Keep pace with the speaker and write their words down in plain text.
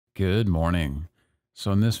Good morning.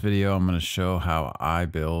 So in this video, I'm going to show how I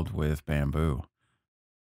build with bamboo.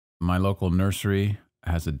 My local nursery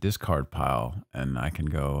has a discard pile and I can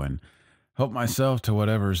go and help myself to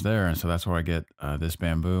whatever's there. And so that's where I get this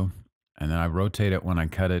bamboo. And then I rotate it when I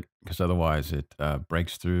cut it because otherwise it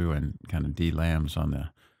breaks through and kind of delambs on the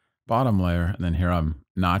bottom layer. And then here I'm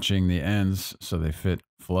notching the ends so they fit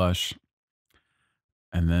flush.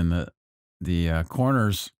 And then the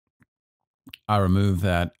corners, I remove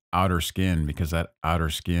that outer skin because that outer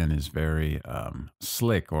skin is very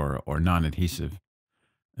slick or non-adhesive.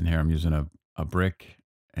 And here I'm using a brick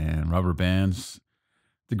and rubber bands.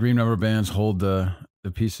 The green rubber bands hold the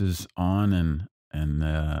pieces on, and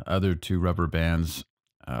the other two rubber bands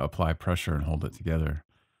apply pressure and hold it together.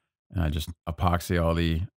 And I just epoxy all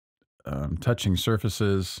the touching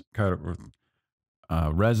surfaces, cut it with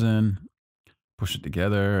resin, push it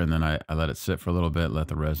together, and then I let it sit for a little bit, let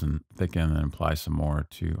the resin thicken, and then apply some more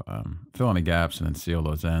to fill any gaps and then seal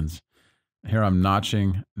those ends. Here I'm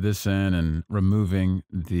notching this in and removing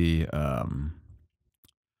the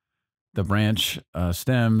branch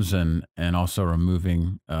stems and also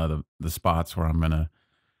removing the spots where I'm going to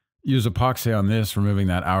use epoxy on this, removing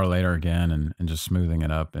that hour later again and just smoothing it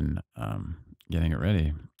up and getting it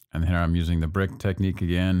ready. And here I'm using the brick technique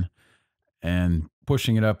again and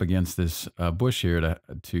pushing it up against this bush here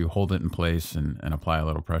to hold it in place and apply a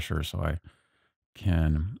little pressure so I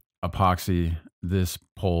can epoxy this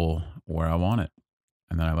pole where I want it.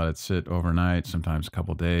 And then I let it sit overnight, sometimes a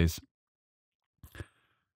couple days.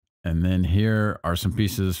 And then here are some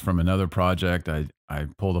pieces from another project. I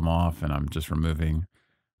pulled them off and I'm just removing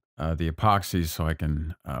the epoxy so I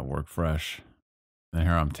can work fresh. And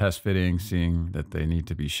here I'm test fitting, seeing that they need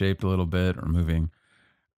to be shaped a little bit, removing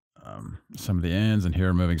some of the ends, and here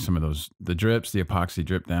removing some of the drips, the epoxy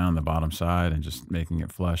drip down the bottom side and just making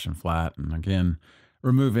it flush and flat. And again,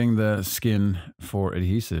 removing the skin for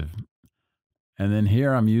adhesive. And then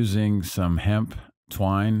here I'm using some hemp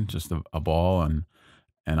twine, just a ball, and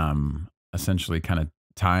I'm essentially kind of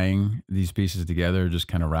tying these pieces together, just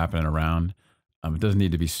kind of wrapping it around. It doesn't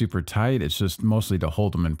need to be super tight. It's just mostly to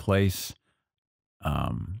hold them in place.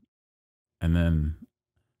 And then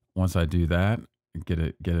once I do that, get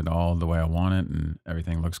it all the way I want it, and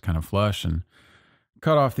everything looks kind of flush, and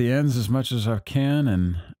cut off the ends as much as I can,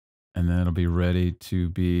 and then it'll be ready to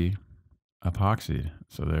be epoxied.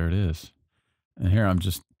 So there it is. And here I'm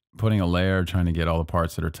just putting a layer, trying to get all the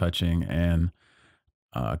parts that are touching, and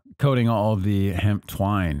coating all the hemp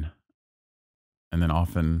twine. And then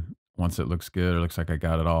often, once it looks good or looks like I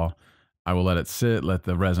got it all, I will let it sit, let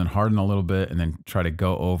the resin harden a little bit, and then try to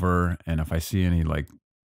go over. And if I see any like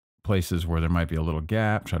places where there might be a little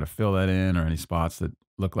gap, try to fill that in, or any spots that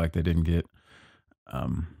look like they didn't get,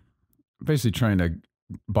 um, basically trying to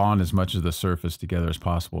bond as much of the surface together as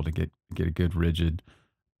possible to get a good rigid,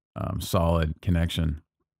 solid connection.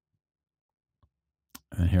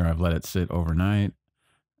 And here I've let it sit overnight,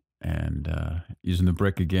 and using the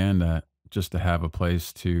brick again just to have a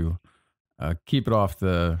place to keep it off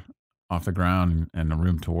the ground and a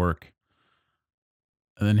room to work.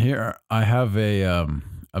 And then here I have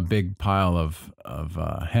a big pile of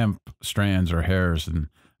hemp strands or hairs,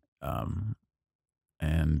 um,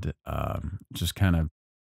 and just kind of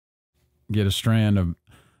get a strand of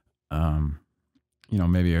um,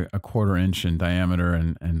 maybe a quarter inch in diameter,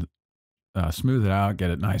 and smooth it out,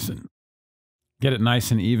 get it nice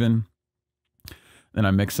and even. Then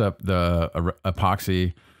I mix up the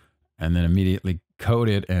epoxy, and then immediately coat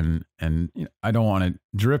it, and I don't want it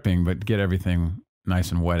dripping, but get everything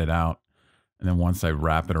nice and wetted out. And then once I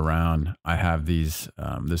wrap it around, I have this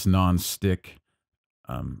non-stick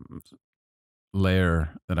layer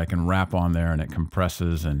that I can wrap on there, and it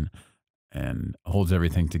compresses and holds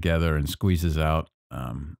everything together and squeezes out,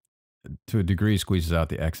 to a degree, squeezes out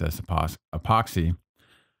the excess epoxy,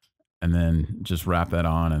 and then just wrap that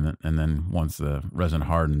on. And then once the resin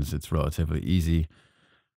hardens, it's relatively easy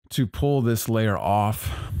to pull this layer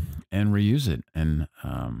off and reuse it. And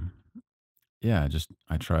yeah, I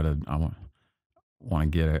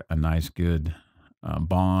want to get a nice, good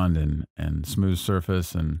bond and smooth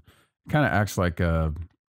surface, and kind of acts like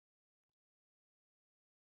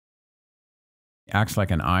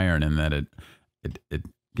an iron in that it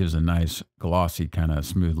gives a nice glossy kind of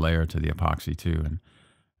smooth layer to the epoxy too.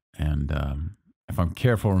 And if I'm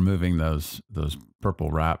careful removing those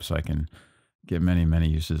purple wraps, I can get many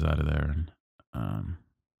uses out of there. And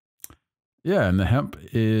yeah, and the hemp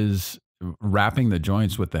is wrapping the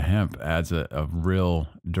joints with the hemp adds a real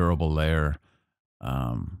durable layer.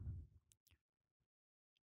 Um,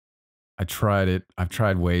 I tried it. I've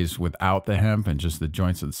tried ways without the hemp and just the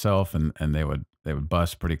joints itself, and they would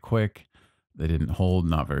bust pretty quick. They didn't hold,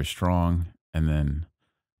 not very strong. And then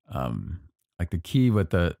like the key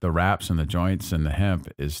with the wraps and the joints and the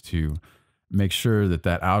hemp is to make sure that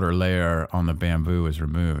that outer layer on the bamboo is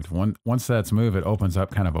removed. Once that's moved, it opens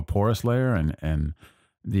up kind of a porous layer, and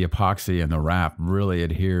the epoxy and the wrap really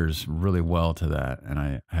adheres really well to that. And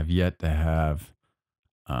I have yet to have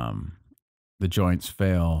um, the joints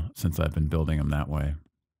fail since I've been building them that way.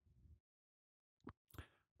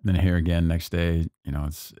 Then here again next day,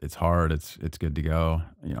 it's hard. It's good to go.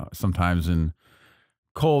 Sometimes in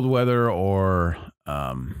cold weather or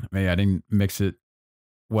maybe I didn't mix it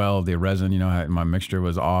well, the resin, my mixture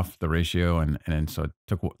was off the ratio, and so it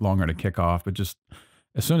took longer to kick off. But just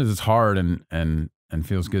as soon as it's hard and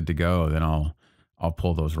feels good to go, then I'll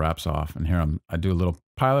pull those wraps off. And here I do a little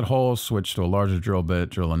pilot hole, switch to a larger drill bit,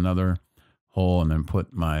 drill another hole, and then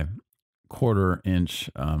put my 1/4 inch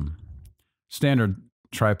standard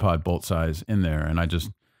tripod bolt size in there. And I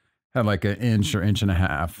just had like an inch or inch and a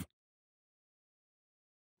half.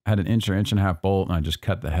 Had an inch or inch and a half bolt, and I just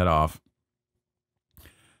cut the head off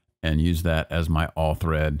and use that as my all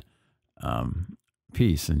thread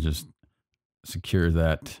piece, and just secure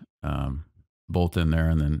that bolt in there,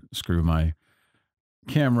 and then screw my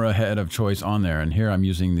camera head of choice on there. And here I'm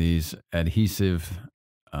using these adhesive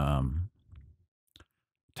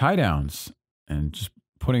tie downs and just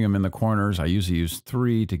putting them in the corners. I usually use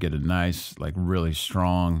 3 to get a nice, like really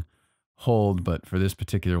strong hold, but for this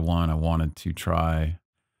particular one, I wanted to try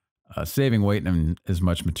saving weight and as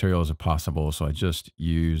much material as possible. So I just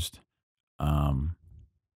used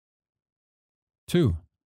 2.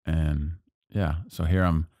 And yeah, so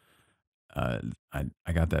here I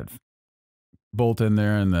got that bolt in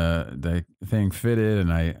there, and the thing fitted,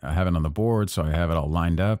 and I have it on the board. So I have it all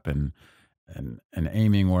lined up and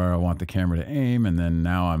aiming where I want the camera to aim. And then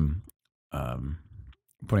now I'm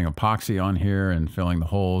putting epoxy on here and filling the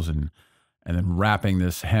holes, and then wrapping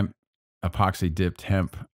this hemp epoxy dipped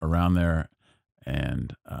hemp around there,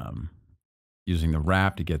 and using the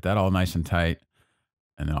wrap to get that all nice and tight.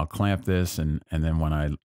 And then I'll clamp this, and then when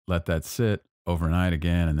I let that sit overnight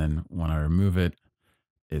again, and then when I remove it,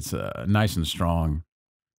 it's nice and strong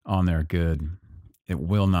on there, good. It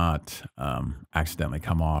will not accidentally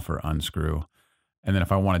come off or unscrew. And then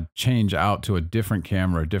if I want to change out to a different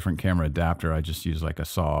camera adapter, I just use like a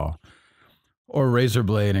saw or a razor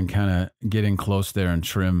blade and kind of get in close there and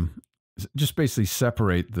trim. Just basically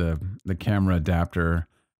separate the camera adapter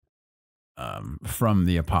from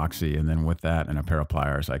the epoxy, and then with that and a pair of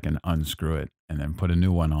pliers, I can unscrew it and then put a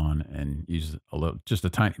new one on and use just a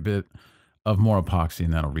tiny bit of more epoxy,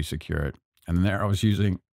 and that'll resecure it. And then there I was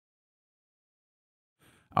using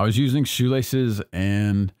shoelaces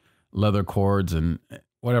and leather cords, and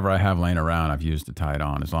whatever I have laying around, I've used to tie it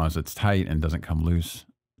on. As long as it's tight and doesn't come loose,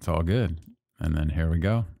 it's all good. And then here we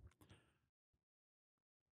go.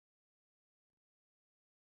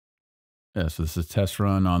 Yeah, so this is a test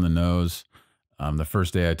run on the nose. The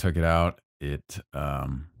first day I took it out, a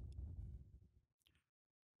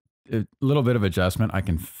little bit of adjustment. I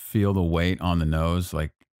can feel the weight on the nose,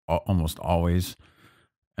 like almost always.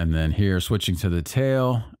 And then here, switching to the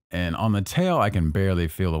tail, and on the tail, I can barely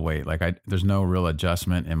feel the weight. Like there's no real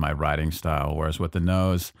adjustment in my riding style. Whereas with the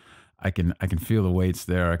nose, I can feel the weights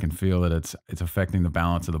there. I can feel that it's affecting the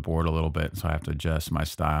balance of the board a little bit. So I have to adjust my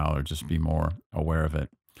style or just be more aware of it.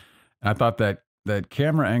 And I thought that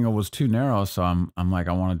camera angle was too narrow, so I'm like,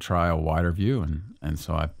 I want to try a wider view, and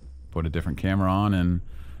so I put a different camera on, and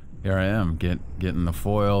here I am getting the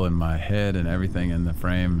foil and my head and everything in the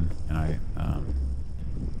frame. And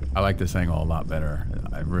I like this angle a lot better.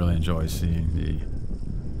 I really enjoy seeing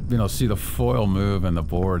see the foil move and the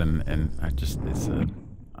board, and I just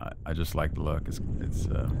like the look. It's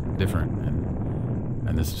different,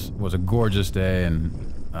 and this was a gorgeous day, and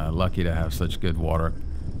lucky to have such good water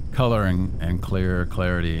color and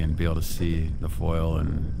clarity, and be able to see the foil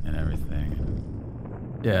and everything.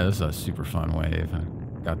 Yeah, this is a super fun wave. I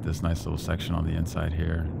got this nice little section on the inside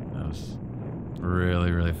here. That was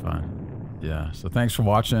really, really fun. Yeah, so thanks for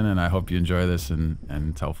watching, and I hope you enjoy this and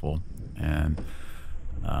it's helpful. And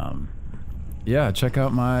yeah, check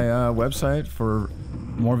out my website for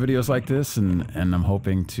more videos like this, and I'm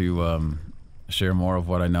hoping to share more of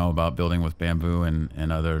what I know about building with bamboo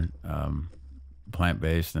and other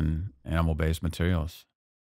plant-based and animal-based materials.